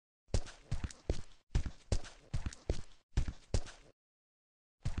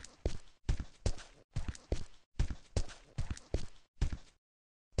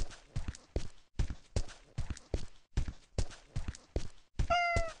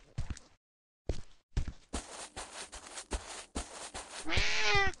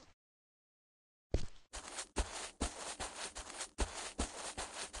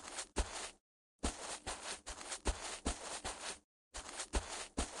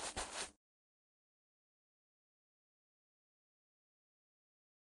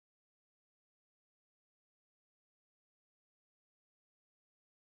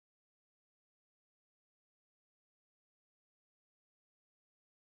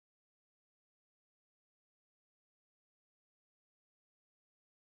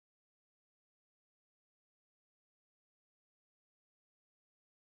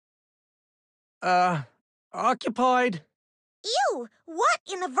Uh, Occupied. Ew! What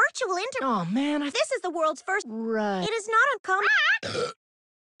in the virtual Oh, man, This is the world's first. Right. It is not uncommon.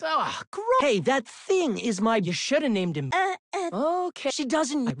 Ah, gross. Hey, that thing is my... You should have named him. Okay. She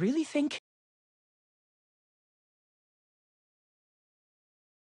doesn't... I really think...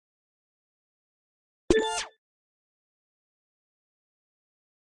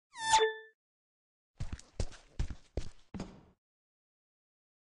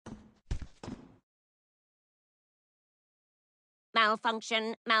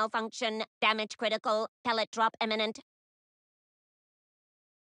 Malfunction, damage critical, pellet drop imminent.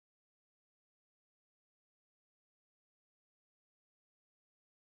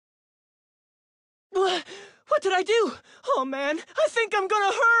 What did I do? Oh, man, I think I'm gonna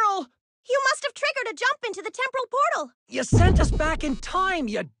hurl! You must have triggered a jump into the temporal portal. You sent us back in time,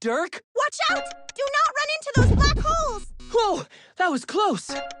 you dirk! Watch out! Do not run into those black holes! Whoa, that was close!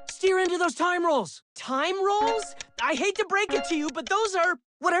 Steer into those time rolls! Time rolls? I hate to break it to you, but those are...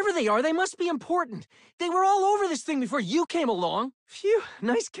 Whatever they are, they must be important. They were all over this thing before you came along. Phew,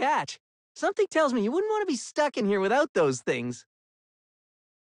 nice catch. Something tells me you wouldn't want to be stuck in here without those things.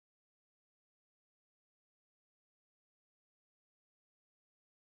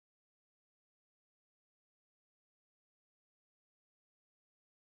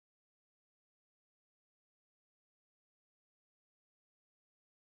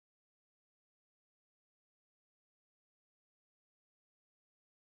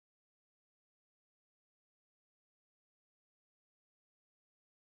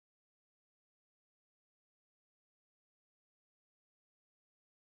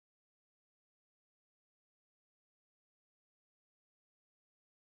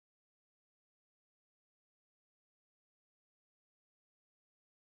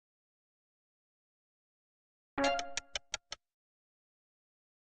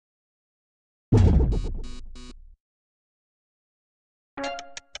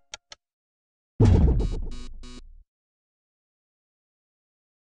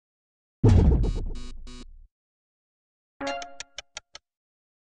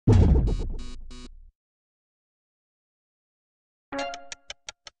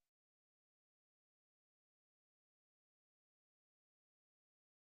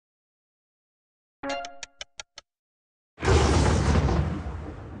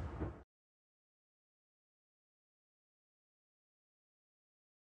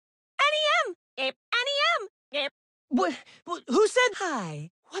 NEM! What? Who said...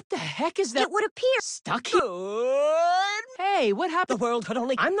 Hi. What the heck is that? It would appear. Stuck here? Good. Hey, what happened? The world could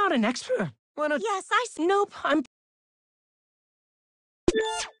only... I'm not an expert. Why not... Yes, I see. Nope, I'm...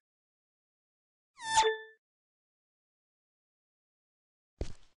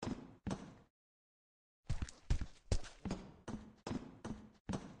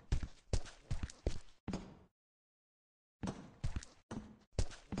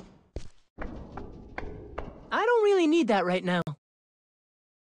 I don't really need that right now.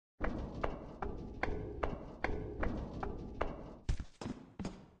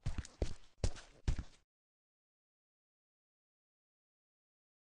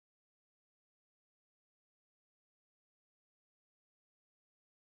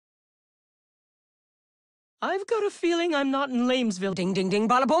 I've got a feeling I'm not in Lamesville. Ding, ding, ding,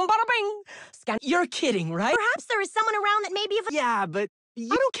 bada boom, bada bing. Scan. You're kidding, right? Perhaps there is someone around that may be of... Yeah, but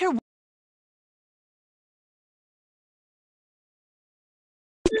I don't care.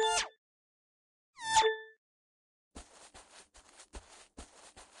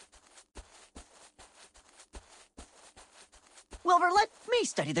 Wilbur, let me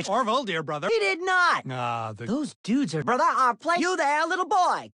study the... Orville, dear brother. He did not. Those dudes are... Brother, I'll play you there, little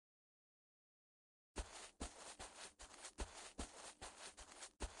boy.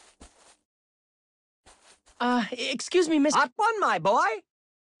 Excuse me, Miss... Hot one, my boy.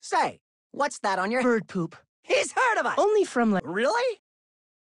 Say, what's that on your... Bird poop. He's heard of us. Only from, like... Really?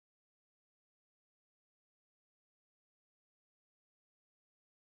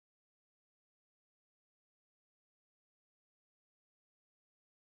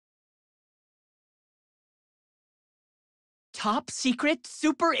 Top secret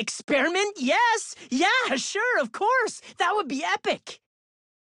super experiment? Yes! Yeah, sure, of course! That would be epic!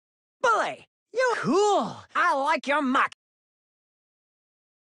 Bully! You... Cool! I like your muck.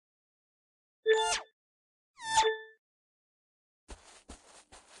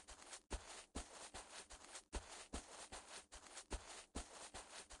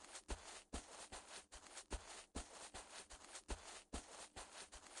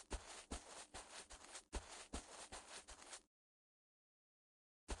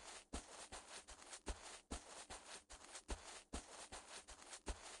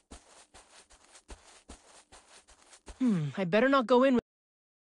 I better not go in with...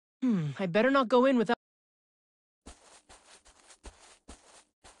 I better not go in without...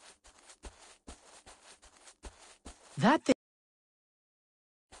 That thing...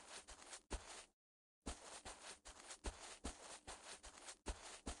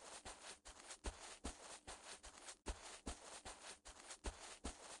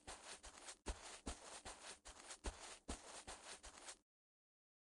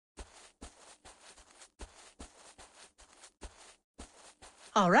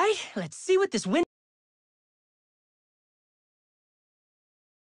 All right, let's see what this win...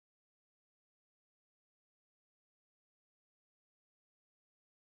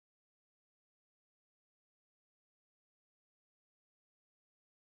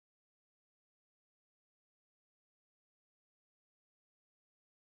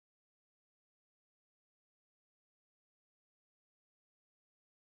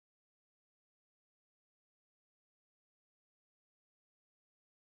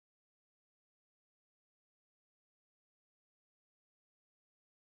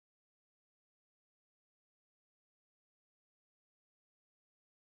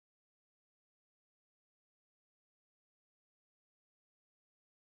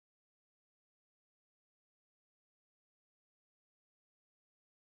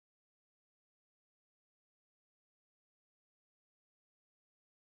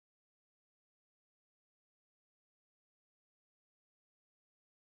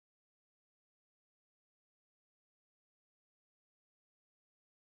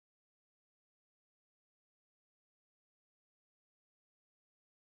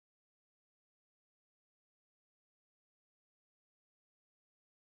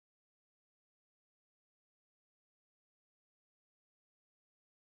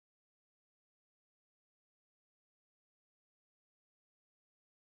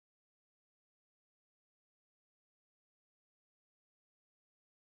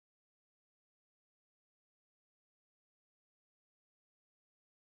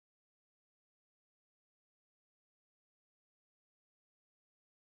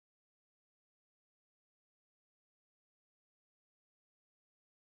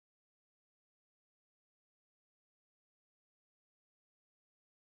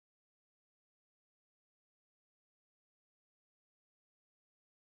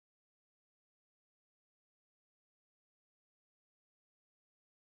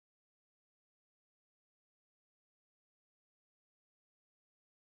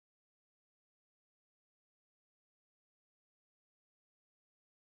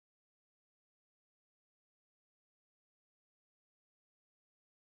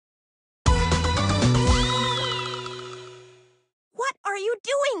 What are you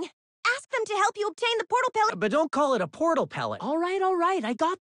doing? Ask them to help you obtain the portal pellet. But don't call it a portal pellet. All right, I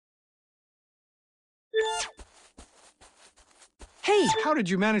got... Hey, How did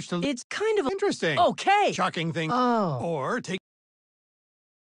you manage to... it's kind of... Interesting. Okay! Shocking thing. Oh. Or take...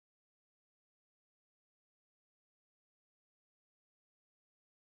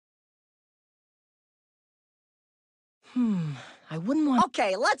 I wouldn't want...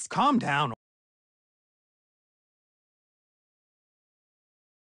 Okay, let's... Calm down.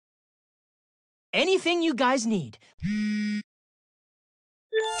 Anything you guys need.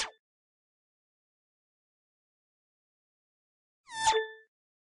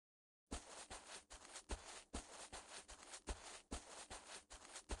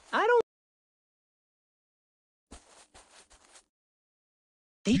 I don't...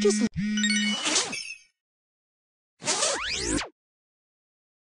 They just...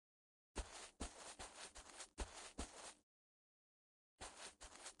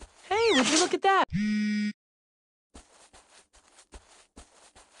 Hey, would you look at that?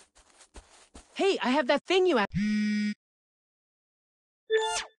 Hey, I have that thing you asked.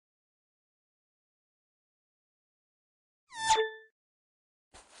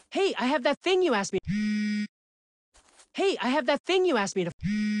 Hey, I have that thing you asked me. Hey, I have that thing you asked me to...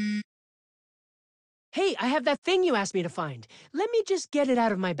 Hey, I have that thing you asked me to find. Let me just get it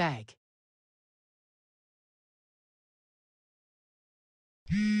out of my bag.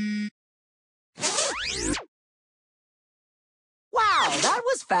 Wow, that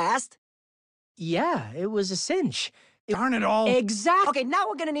was fast. Yeah, it was a cinch. Darn it all. Exactly. Okay, now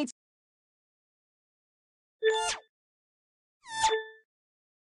we're gonna need...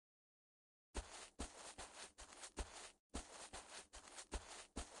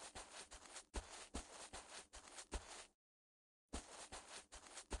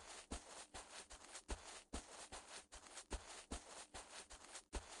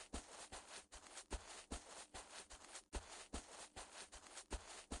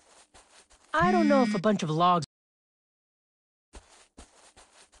 I don't know if a bunch of logs...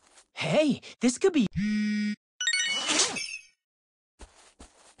 Hey, this could be...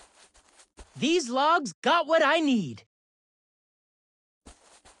 These logs got what I need.